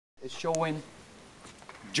is showing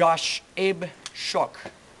Josh Abe Shook,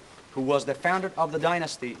 who was the founder of the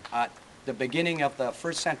dynasty at the beginning of the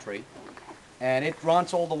 1st century. And it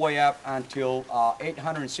runs all the way up until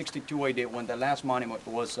 862 AD, when the last monument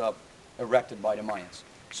was erected by the Mayans.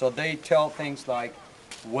 So they tell things like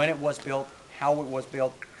when it was built, how it was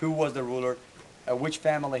built, who was the ruler, which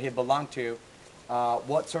family he belonged to,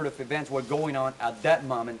 what sort of events were going on at that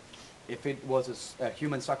moment, if it was a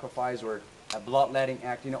human sacrifice or a bloodletting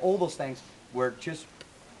act. You know, all those things were just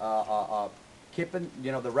keeping,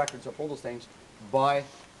 you know, the records of all those things by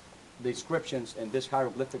the inscriptions in this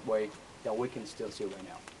hieroglyphic way that we can still see right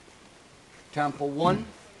now. Temple 1,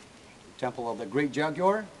 Temple of the Great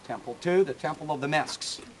Jaguar. Temple 2, the Temple of the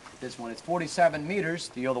Masks. This one is 47 meters,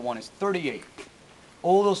 the other one is 38.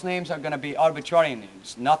 All those names are going to be arbitrary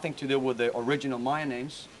names, nothing to do with the original Mayan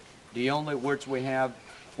names. The only words we have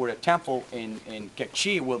for a temple in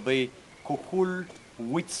Quechua will be Cohul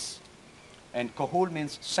Huitz. And Cohul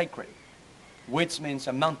means sacred. Huitz means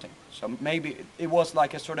a mountain. So maybe it was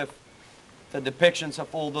like a sort of the depictions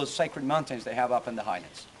of all those sacred mountains they have up in the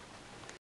highlands.